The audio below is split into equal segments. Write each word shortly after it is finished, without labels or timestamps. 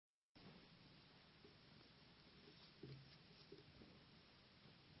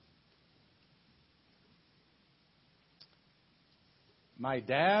My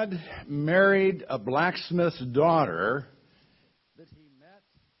dad married a blacksmith's daughter that he met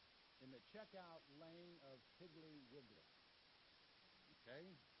in the checkout lane of Piggly Wiggly. Okay?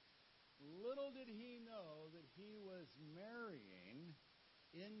 Little did he know that he was marrying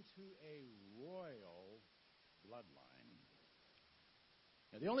into a royal bloodline.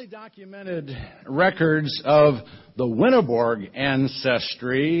 Now, the only documented records of the Winneborg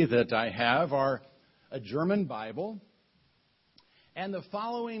ancestry that I have are a German Bible and the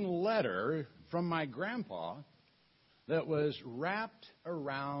following letter from my grandpa that was wrapped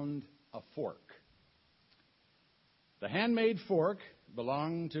around a fork. The handmade fork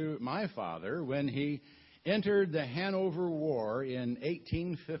belonged to my father when he entered the Hanover War in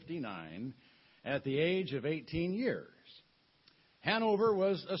 1859 at the age of 18 years. Hanover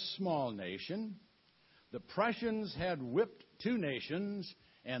was a small nation. The Prussians had whipped two nations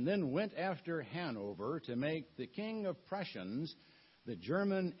and then went after Hanover to make the King of Prussians the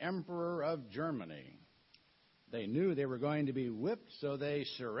German Emperor of Germany. They knew they were going to be whipped, so they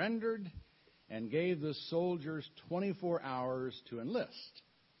surrendered and gave the soldiers 24 hours to enlist.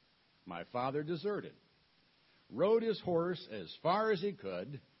 My father deserted, rode his horse as far as he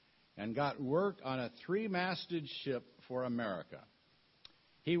could, and got work on a 3-masted ship for America.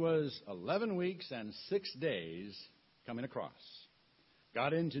 He was 11 weeks and 6 days coming across.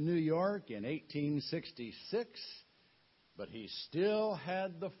 Got into New York in 1866, but he still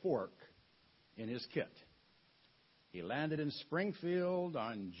had the fork in his kit. He landed in Springfield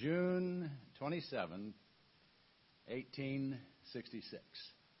on June 27, 1866.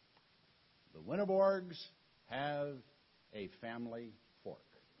 The Winneborgs have a family fork.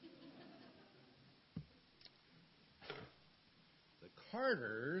 The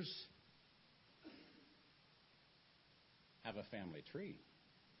Carters have a family tree.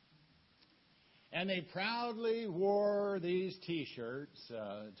 And they proudly wore these T-shirts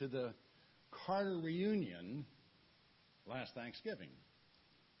to the Carter reunion last Thanksgiving.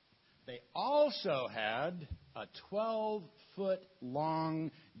 They also had a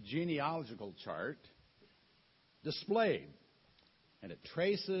 12-foot-long genealogical chart displayed, and it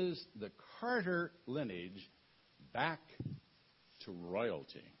traces the Carter lineage back to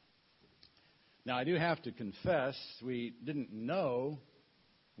royalty. Now, I do have to confess, we didn't know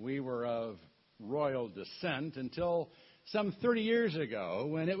we were of royal descent until some 30 years ago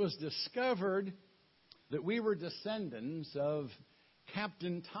when it was discovered that we were descendants of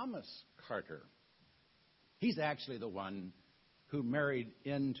Captain Thomas Carter. He's actually the one who married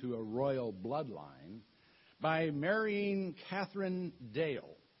into a royal bloodline by marrying Catherine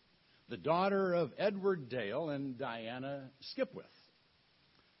Dale, the daughter of Edward Dale and Diana Skipwith.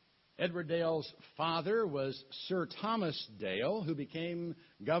 Edward Dale's father was Sir Thomas Dale, who became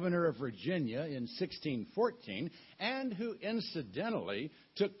governor of Virginia in 1614, and who incidentally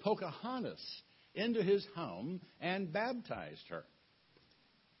took Pocahontas into his home and baptized her.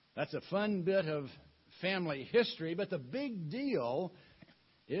 That's a fun bit of family history, but the big deal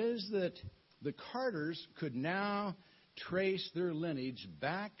is that the Carters could now trace their lineage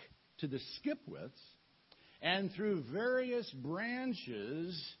back to the Skipwiths, and through various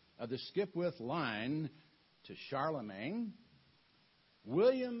branches of the Skipwith line to Charlemagne,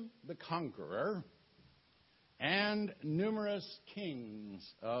 William the Conqueror, and numerous kings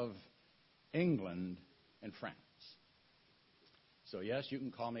of England and France. So yes, you can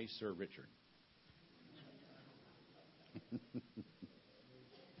call me Sir Richard.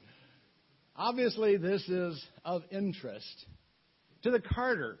 Obviously, this is of interest to the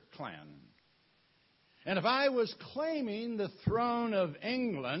Carter clan. And if I was claiming the throne of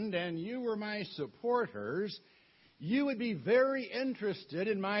England and you were my supporters, you would be very interested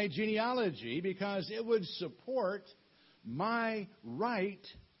in my genealogy because it would support my right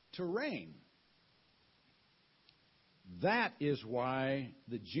to reign. That is why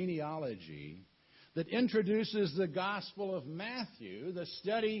the genealogy that introduces the Gospel of Matthew, the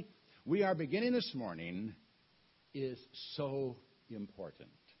study we are beginning this morning, is so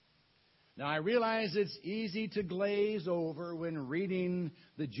important. Now, I realize it's easy to glaze over when reading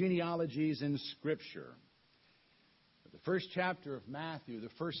the genealogies in Scripture. But the first chapter of Matthew, the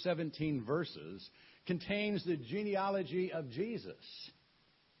first 17 verses, contains the genealogy of Jesus.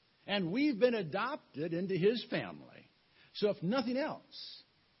 And we've been adopted into his family. So if nothing else,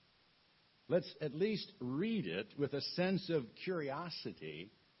 let's at least read it with a sense of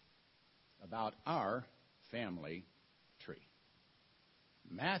curiosity about our family tree.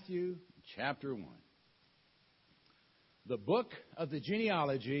 Matthew chapter 1. The book of the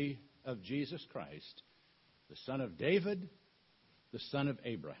genealogy of Jesus Christ, the son of David, the son of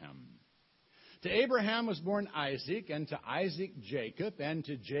Abraham. To Abraham was born Isaac, and to Isaac Jacob, and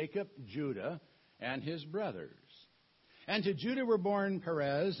to Jacob Judah and his brothers. And to Judah were born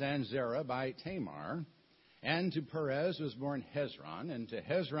Perez and Zerah by Tamar. And to Perez was born Hezron, and to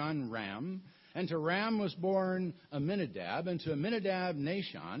Hezron Ram. And to Ram was born Amminadab, and to Amminadab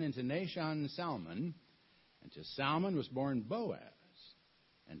Nahshon, and to Nahshon Salmon. And to Salmon was born Boaz.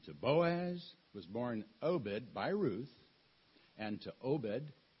 And to Boaz was born Obed by Ruth, and to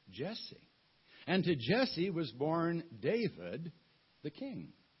Obed Jesse. And to Jesse was born David the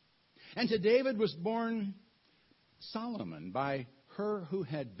king. And to David was born Solomon by her who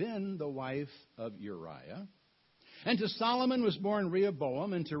had been the wife of Uriah. And to Solomon was born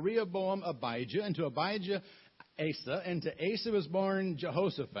Rehoboam, and to Rehoboam Abijah, and to Abijah Asa, and to Asa was born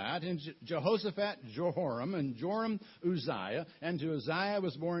Jehoshaphat, and Jehoshaphat Joram, and Joram Uzziah, and to Uzziah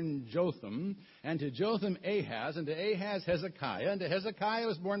was born Jotham, and to Jotham Ahaz, and to Ahaz Hezekiah, and to Hezekiah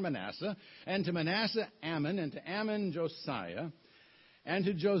was born Manasseh, and to Manasseh Ammon, and to Ammon Josiah, and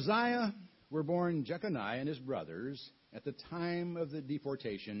to Josiah were born Jeconiah and his brothers at the time of the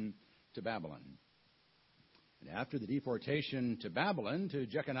deportation to Babylon. And after the deportation to Babylon, to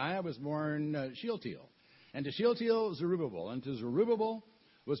Jeconiah was born Shealtiel. And to Shealtiel, Zerubbabel. And to Zerubbabel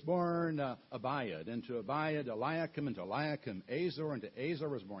was born Abiad. And to Abiad, Eliakim. And to Eliakim, Azor. And to Azor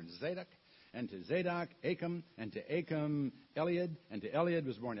was born Zadok. And to Zadok, Achim. And to Achim, Eliad. And to Eliad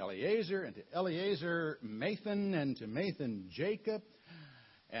was born Eleazar. And to Eleazar, Mathan. And to Mathan, Jacob.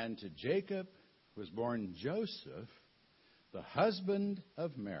 And to Jacob was born Joseph, the husband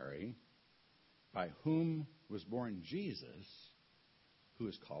of Mary, by whom was born Jesus, who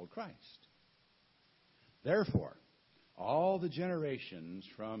is called Christ. Therefore, all the generations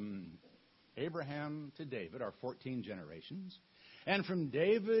from Abraham to David are 14 generations. And from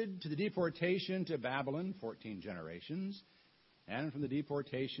David to the deportation to Babylon, 14 generations. And from the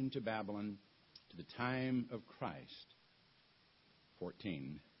deportation to Babylon to the time of Christ,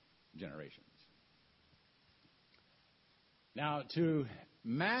 14 generations. Now, to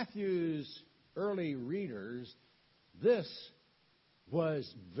Matthew's early readers, this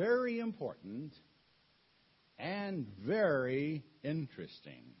was very important and very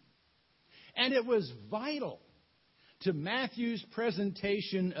interesting. And it was vital to Matthew's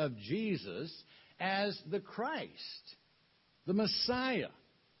presentation of Jesus as the Christ, the Messiah,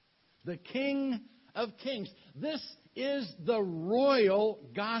 the King of Kings. This is the royal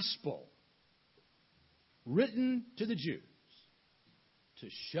gospel written to the Jews to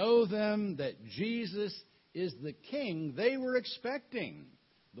show them that Jesus is the King they were expecting,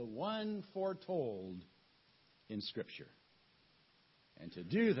 the one foretold in Scripture. And to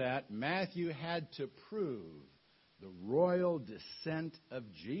do that, Matthew had to prove the royal descent of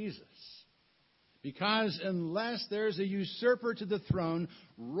Jesus. Because unless there's a usurper to the throne,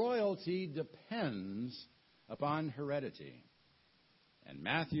 royalty depends upon heredity. And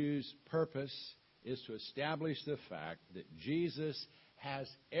Matthew's purpose is to establish the fact that Jesus has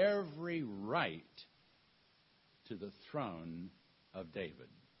every right to the throne of David.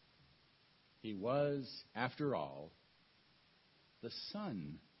 He was, after all, the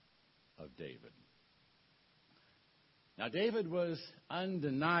son of David. Now, David was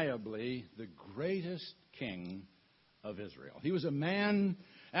undeniably the greatest king of Israel. He was a man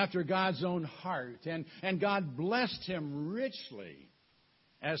after God's own heart, and God blessed him richly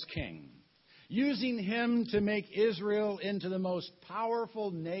as king, using him to make Israel into the most powerful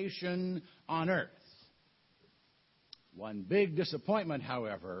nation on earth. One big disappointment,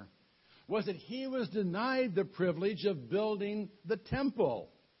 however, was that he was denied the privilege of building the temple.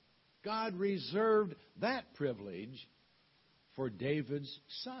 God reserved that privilege for David's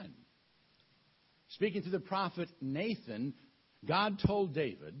son. Speaking to the prophet Nathan, God told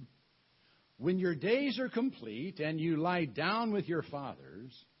David, "When your days are complete and you lie down with your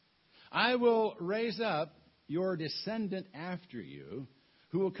fathers, I will raise up your descendant after you,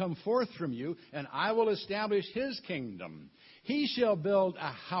 who will come forth from you, and I will establish his kingdom. He shall build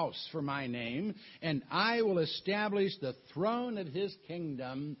a house for my name, and I will establish the throne of his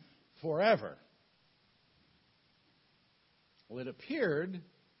kingdom forever." Well, it appeared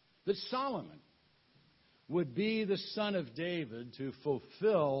that Solomon would be the son of David to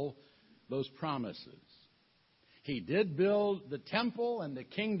fulfill those promises. He did build the temple, and the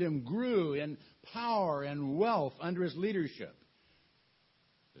kingdom grew in power and wealth under his leadership.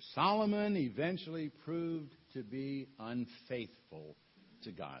 But Solomon eventually proved to be unfaithful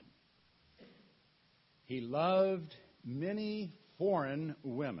to God. He loved many foreign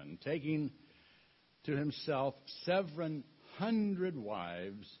women, taking to himself 700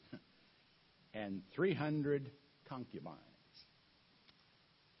 wives and 300 concubines.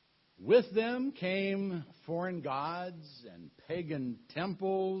 With them came foreign gods and pagan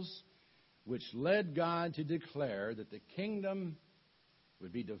temples, which led God to declare that the kingdom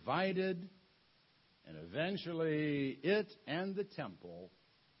would be divided, and eventually it and the temple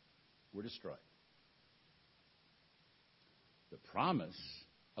were destroyed. The promise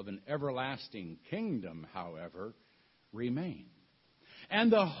of an everlasting kingdom, however, remained.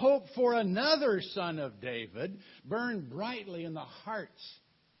 And the hope for another son of David burned brightly in the hearts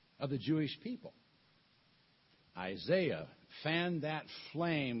of the Jewish people. Isaiah fanned that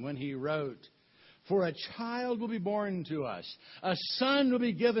flame when he wrote, "For a child will be born to us, a son will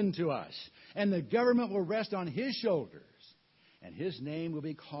be given to us, and the government will rest on his shoulders. And his name will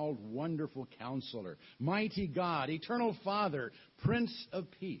be called Wonderful Counselor, Mighty God, Eternal Father, Prince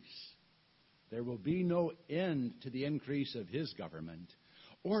of Peace. There will be no end to the increase of his government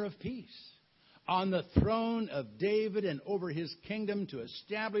or of peace on the throne of David and over his kingdom, to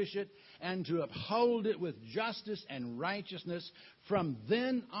establish it and to uphold it with justice and righteousness from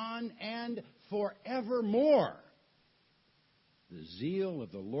then on and forevermore. The zeal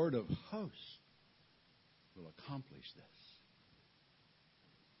of the Lord of hosts will accomplish this."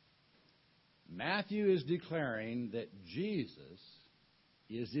 Matthew is declaring that Jesus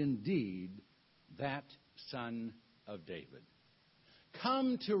is indeed that Son of David,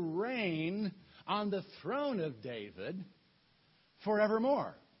 come to reign on the throne of David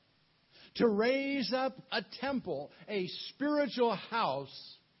forevermore, to raise up a temple, a spiritual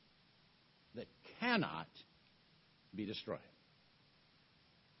house that cannot be destroyed.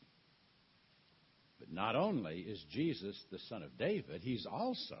 But not only is Jesus the Son of David, he's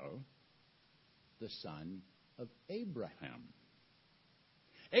also the son of Abraham.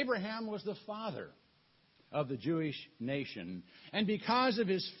 Abraham was the father of the Jewish nation. And because of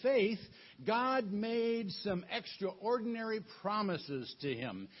his faith, God made some extraordinary promises to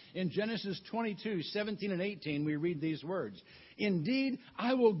him. In Genesis 22, 17 and 18, we read these words, "Indeed,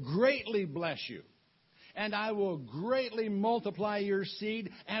 I will greatly bless you, and I will greatly multiply your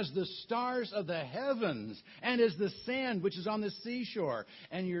seed as the stars of the heavens and as the sand which is on the seashore.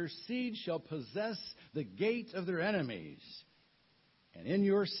 And your seed shall possess the gate of their enemies. And in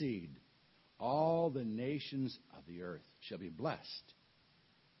your seed all the nations of the earth shall be blessed,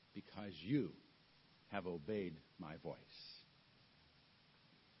 because you have obeyed my voice."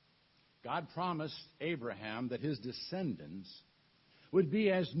 God promised Abraham that his descendants would be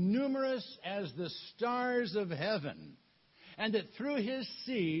as numerous as the stars of heaven, and that through his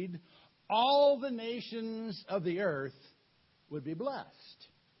seed, all the nations of the earth would be blessed.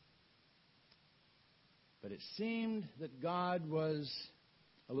 But it seemed that God was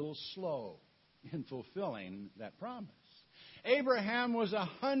a little slow in fulfilling that promise. Abraham was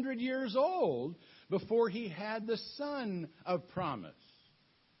 100 years old before he had the son of promise.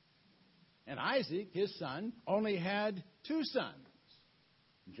 And Isaac, his son, only had 2 sons.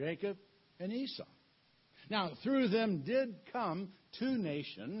 Jacob and Esau. Now, through them did come 2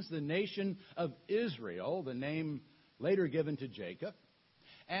 nations, the nation of Israel, the name later given to Jacob,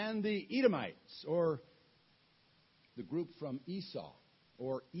 and the Edomites, or the group from Esau,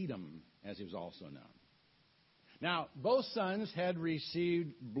 or Edom, as he was also known. Now, both sons had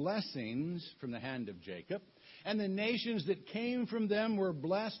received blessings from the hand of Jacob, and the nations that came from them were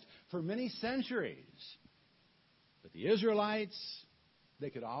blessed for many centuries. But the Israelites, they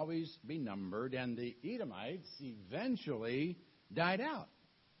could always be numbered, and the Edomites eventually died out.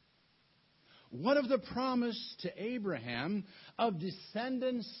 What of the promise to Abraham of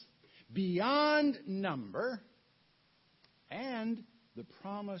descendants beyond number and the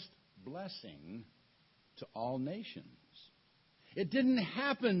promised blessing to all nations? It didn't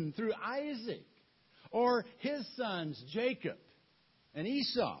happen through Isaac or his sons Jacob and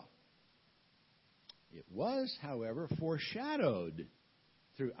Esau. It was, however, foreshadowed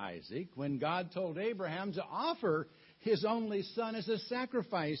through Isaac when God told Abraham to offer his only son as a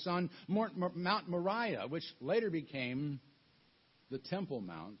sacrifice on Mount Moriah, which later became the Temple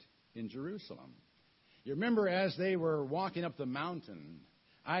Mount in Jerusalem. You remember, as they were walking up the mountain,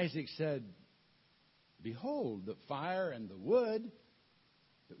 Isaac said, "Behold, the fire and the wood,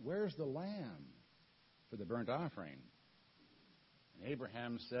 but where's the lamb for the burnt offering?" And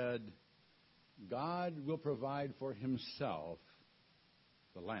Abraham said, "God will provide for himself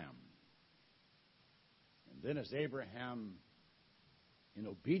the lamb." And then, as Abraham, in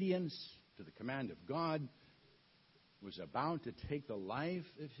obedience to the command of God, was about to take the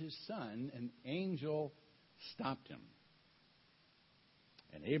life of his son, an angel stopped him.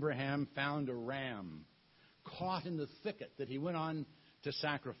 And Abraham found a ram caught in the thicket that he went on to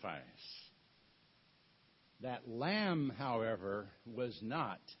sacrifice. That lamb, however, was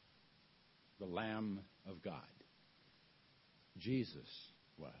not the Lamb of God. Jesus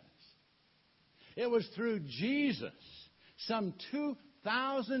was. It was through Jesus, some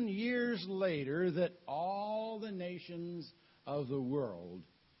 2,000 years later, that all the nations of the world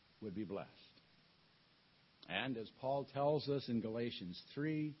would be blessed. And as Paul tells us in Galatians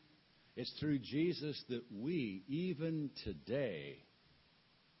 3, it's through Jesus that we, even today,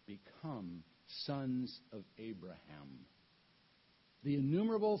 become sons of Abraham, the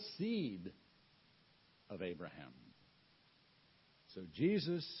innumerable seed of Abraham. So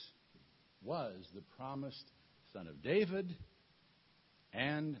Jesus was the promised son of David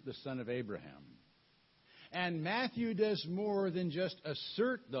and the son of Abraham. And Matthew does more than just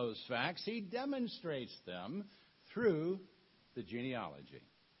assert those facts. He demonstrates them through the genealogy.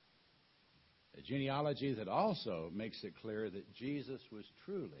 A genealogy that also makes it clear that Jesus was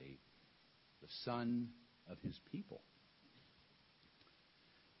truly the son of his people.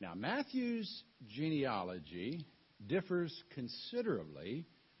 Now, Matthew's genealogy differs considerably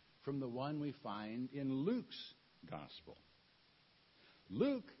from the one we find in Luke's gospel.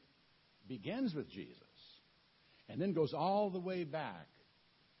 Luke begins with Jesus and then goes all the way back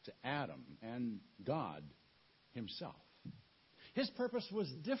to Adam and God himself. His purpose was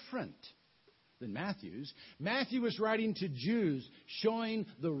different than Matthew's. Matthew was writing to Jews, showing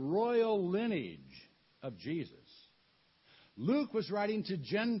the royal lineage of Jesus. Luke was writing to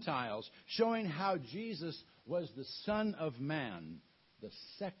Gentiles, showing how Jesus was the Son of Man, the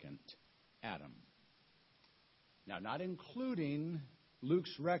second Adam. Now, not including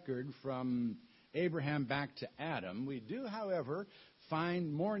Luke's record from Abraham back to Adam, we do, however,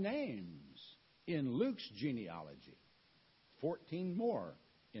 find more names in Luke's genealogy. 14 more,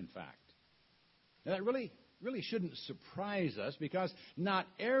 in fact. Now, that really shouldn't surprise us, because not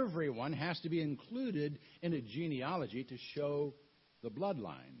everyone has to be included in a genealogy to show the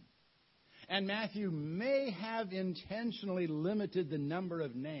bloodline. And Matthew may have intentionally limited the number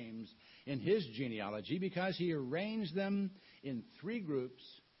of names in his genealogy because he arranged them in 3 groups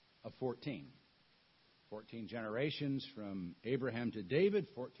of 14. 14 generations from Abraham to David,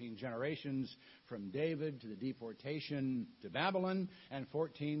 14 generations from David to the deportation to Babylon, and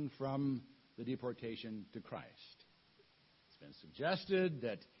 14 from the deportation to Christ. It's been suggested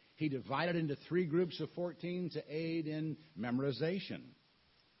that he divided into 3 groups of 14 to aid in memorization.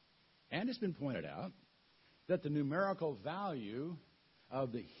 And it's been pointed out that the numerical value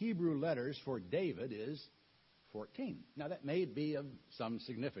of the Hebrew letters for David is 14. Now, that may be of some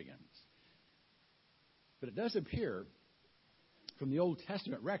significance. But it does appear from the Old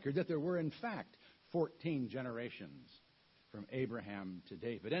Testament record that there were, in fact, 14 generations from Abraham to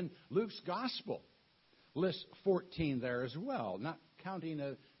David. And Luke's gospel lists 14 there as well, not counting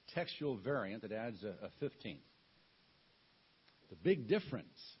a textual variant that adds a 15th. The big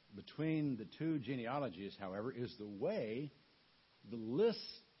difference between the 2 genealogies, however, is the way the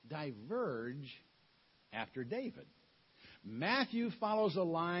lists diverge after David. Matthew follows a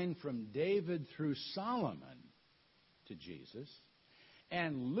line from David through Solomon to Jesus,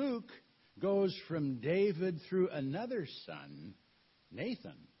 and Luke goes from David through another son,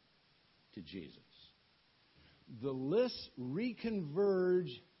 Nathan, to Jesus. The lists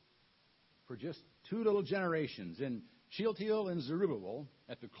reconverge for just 2 little generations in Shealtiel and Zerubbabel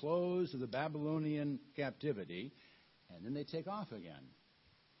at the close of the Babylonian captivity, and then they take off again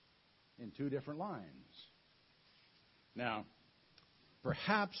in 2 different lines. Now,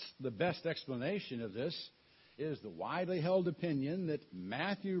 perhaps the best explanation of this is the widely held opinion that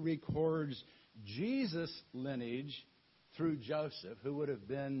Matthew records Jesus' lineage through Joseph, who would have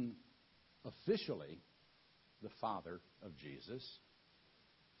been officially the father of Jesus,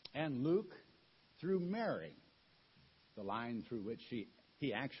 and Luke through Mary, the line through which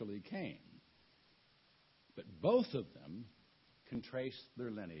he actually came. But both of them can trace their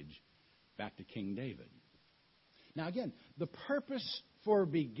lineage back to King David. Now again, the purpose for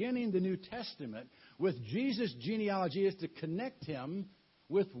beginning the New Testament with Jesus' genealogy is to connect him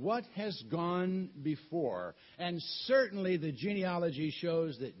with what has gone before. And certainly the genealogy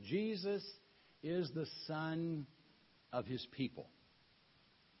shows that Jesus is the son of his people.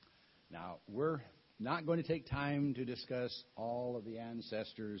 Now, we're not going to take time to discuss all of the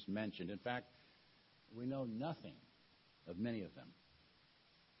ancestors mentioned. In fact, we know nothing of many of them.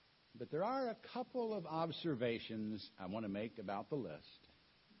 But there are a couple of observations I want to make about the list.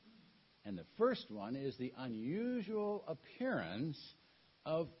 And the first one is the unusual appearance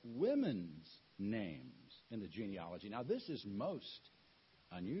of women's names in the genealogy. Now, this is most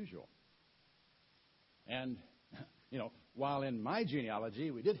unusual. And, while in my genealogy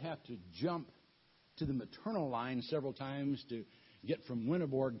we did have to jump to the maternal line several times to get from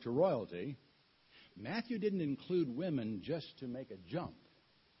Winneborg to royalty, Matthew didn't include women just to make a jump.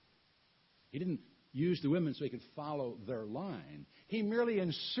 He didn't use the women so he could follow their line. He merely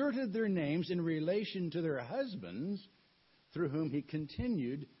inserted their names in relation to their husbands, through whom he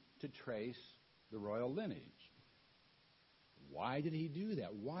continued to trace the royal lineage. Why did he do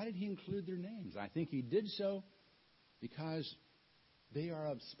that? Why did he include their names? I think he did so because they are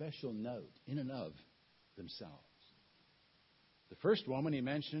of special note in and of themselves. The first woman he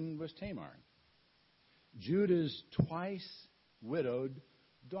mentioned was Tamar, Judah's twice widowed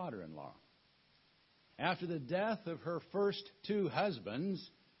daughter-in-law. After the death of her first two husbands,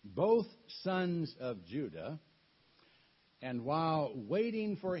 both sons of Judah, and while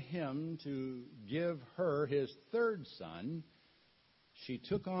waiting for him to give her his third son, she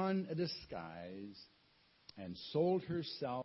took on a disguise and sold herself